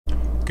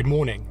Good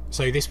morning.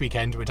 So this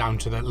weekend we're down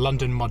to the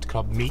London Mud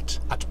Club meet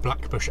at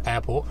Blackbush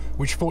Airport,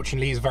 which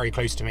fortunately is very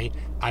close to me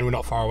and we're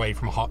not far away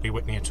from Hartley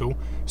Whitney at all.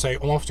 So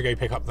I'm off to go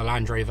pick up the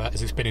Land Rover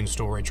as it's been in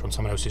storage on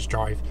someone else's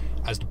drive,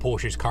 as the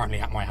Porsche is currently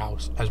at my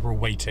house as we're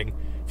waiting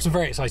for some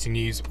very exciting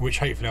news, which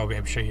hopefully I'll be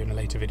able to show you in a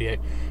later video.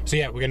 So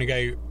yeah, we're going to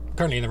go,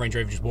 currently in the Range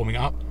Rover just warming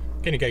it up,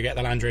 going to go get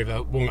the Land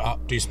Rover, warm it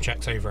up, do some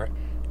checks over it,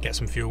 get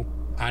some fuel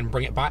and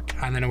bring it back,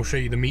 and then I'll show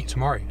you the meet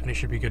tomorrow and it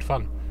should be good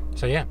fun.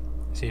 So yeah,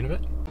 see you in a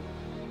bit.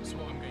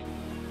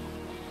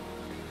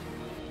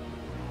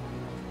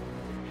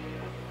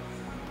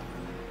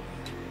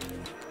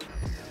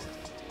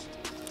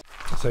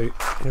 So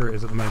here it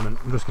is at the moment.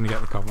 I'm just going to get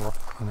the cover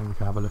off and then we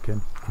can have a look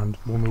in and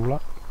warm it all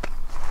up.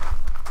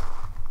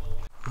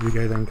 Here we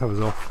go then, covers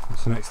off.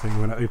 That's the next thing.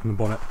 We're going to open the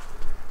bonnet,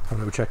 have a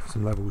little check for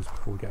some levels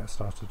before we get it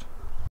started.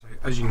 So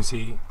as you can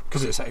see,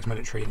 because it's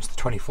ex-military, it's the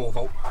 24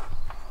 volt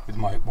with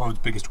my world's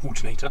biggest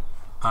alternator.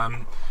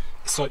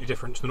 It's slightly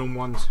different to the normal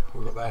ones.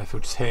 We've got the air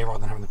filters here rather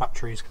than having the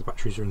batteries, because the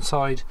batteries are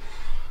inside.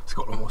 It's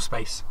got a lot more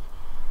space.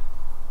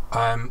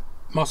 Master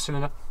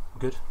cylinder,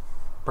 good.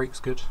 Brakes,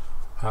 good.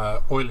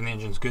 Oil in the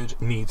engine's good,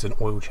 needs an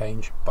oil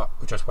change, but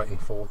we're just waiting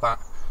for that,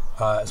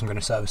 as I'm going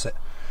to service it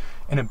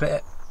in a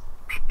bit.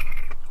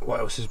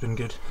 What else has been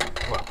good?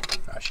 Well,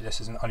 actually this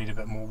isn't, I need a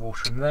bit more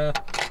water in there,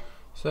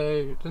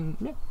 so then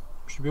yeah,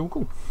 should be all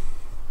cool.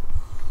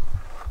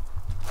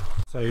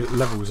 So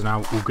levels are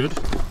now all good,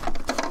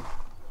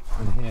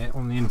 and here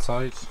on the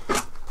inside,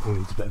 all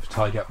needs a bit of a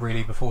tidy up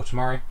really before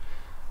tomorrow,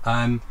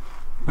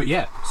 but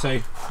yeah, so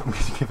I'm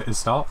going to give it a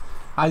start.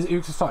 As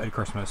it started at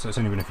Christmas, so it's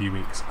only been a few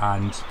weeks,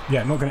 and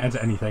yeah, not going to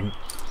edit anything.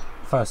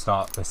 First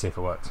start, let's see if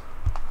it works.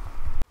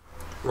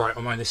 Right,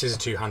 on mine this is a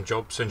two-hand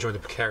job, so enjoy the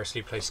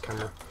precariously placed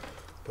camera,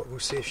 but we'll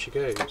see if she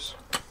goes.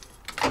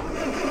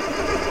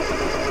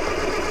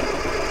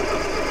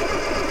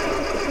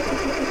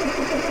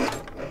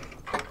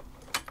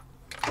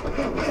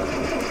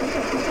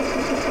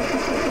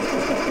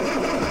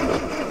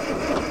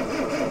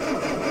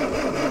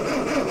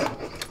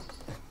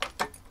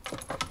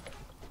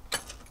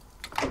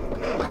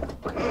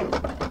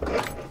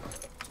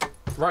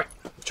 Right,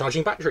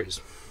 charging batteries.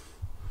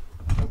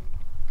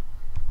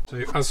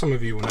 So as some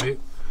of you will know,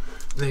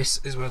 this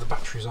is where the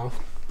batteries are,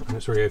 and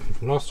it's already open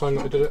from last time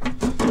that I did it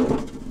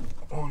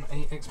on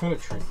a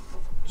ex-military.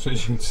 So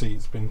as you can see,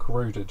 it's been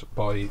corroded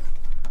by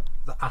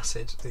the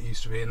acid that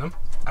used to be in them.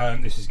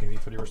 This is going to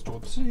be fully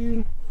restored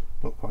soon,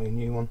 not quite a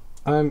new one.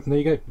 There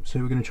you go.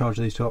 So we're going to charge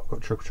these two up, got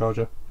a trickle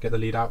charger, get the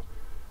lead out.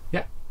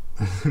 Yeah,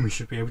 we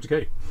should be able to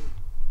go.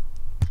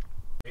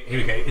 Here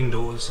we go,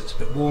 indoors, it's a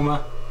bit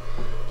warmer.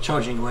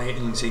 Charging away, and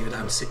you can see we're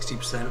down to 60%,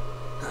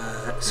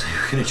 so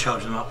we're going to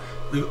charge them up.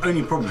 The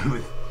only problem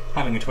with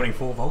having a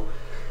 24 volt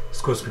is,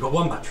 of course, we've got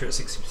one battery at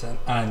 60%,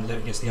 and I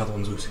guess the other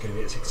one's also going to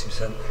be at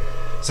 60%,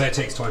 so it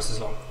takes twice as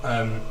long.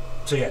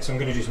 So yeah, so I'm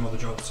going to do some other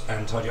jobs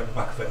and tidy up the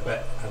back of it a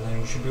bit, and then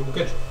we should be all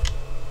good.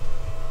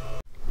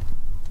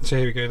 So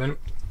here we go then,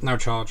 now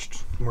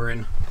charged, we're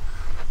in.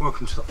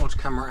 Welcome to the odd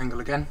camera angle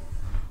again,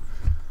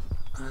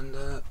 and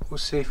we'll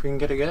see if we can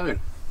get it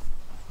going.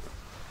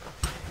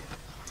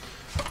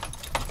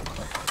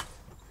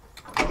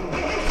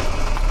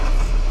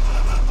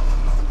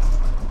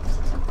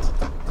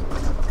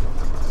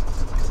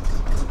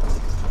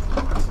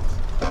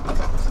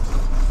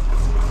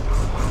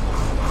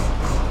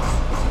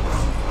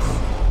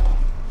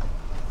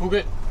 All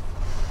good.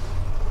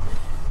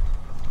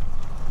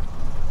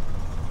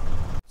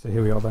 So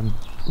here we are then,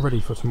 ready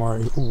for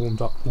tomorrow, all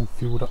warmed up, all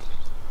fueled up.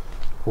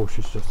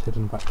 Porsche's just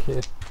hidden back here.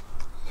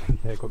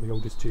 Yeah, got the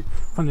oldest too.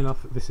 Funnily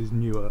enough, this is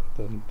newer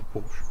than the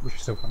Porsche, which I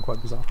still find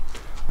quite bizarre.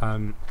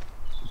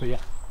 But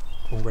yeah,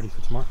 all ready for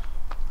tomorrow.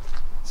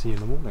 See you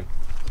in the morning.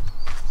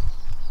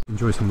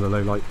 Enjoy some of the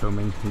low light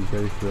filming.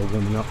 Here you go, we're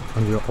warming up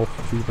and we're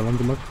off to the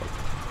London Mud Club.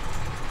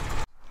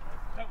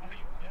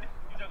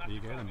 There you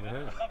go then, we're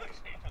here.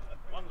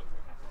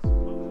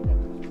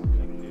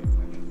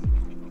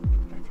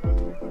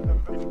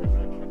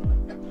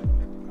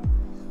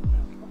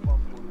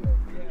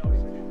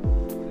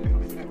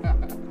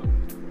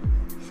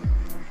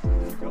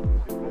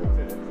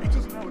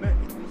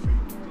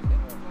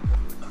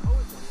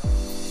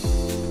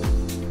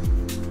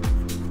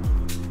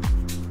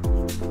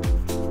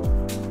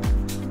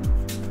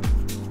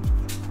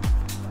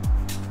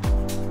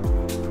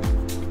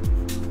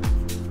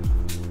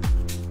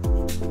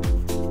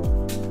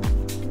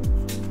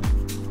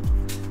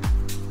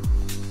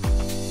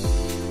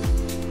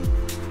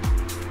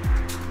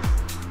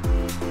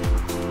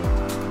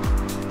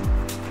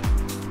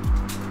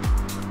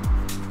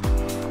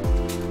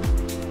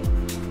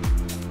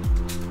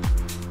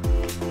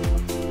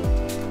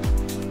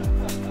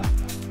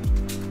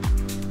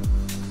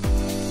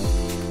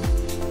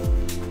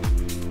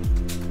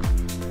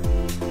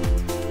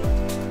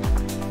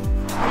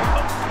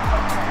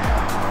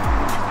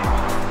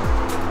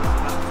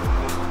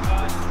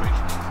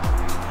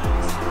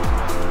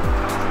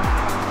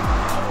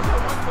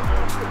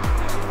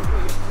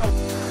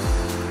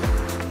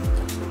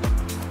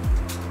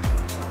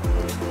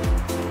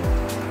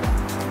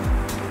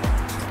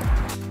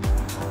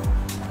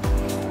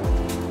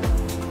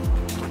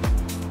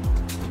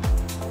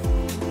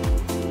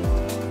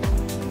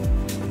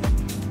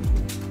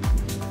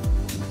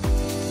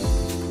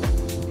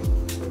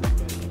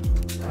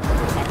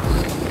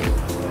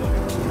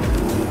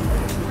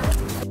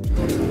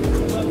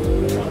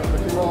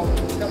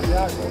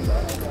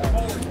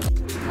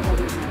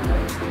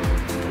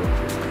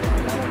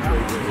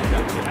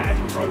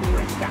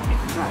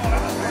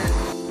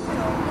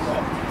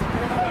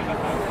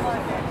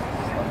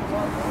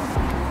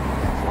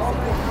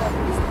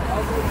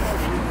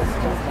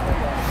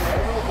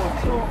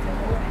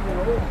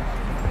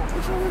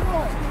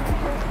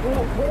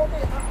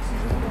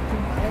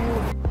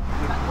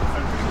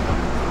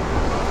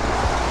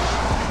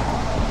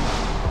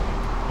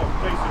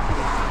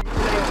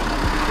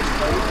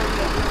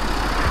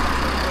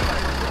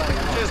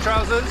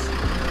 trousers.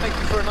 Thank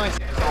you for a nice.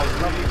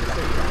 Lovely to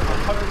see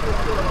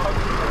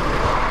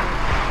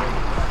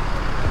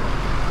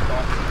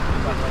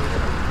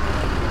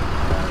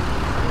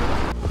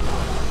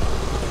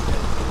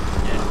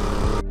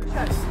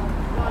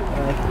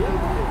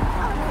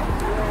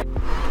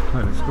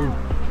Oh, that's cool.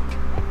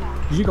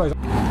 Did you guys?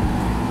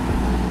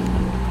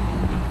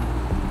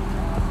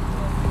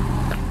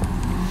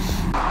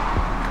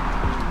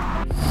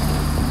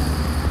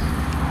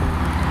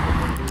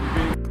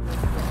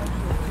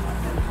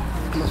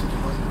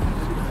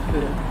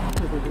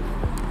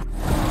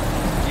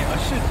 Yeah, I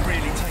should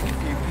really take a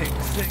few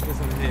pics, seeing as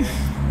I'm here.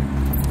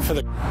 For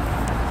the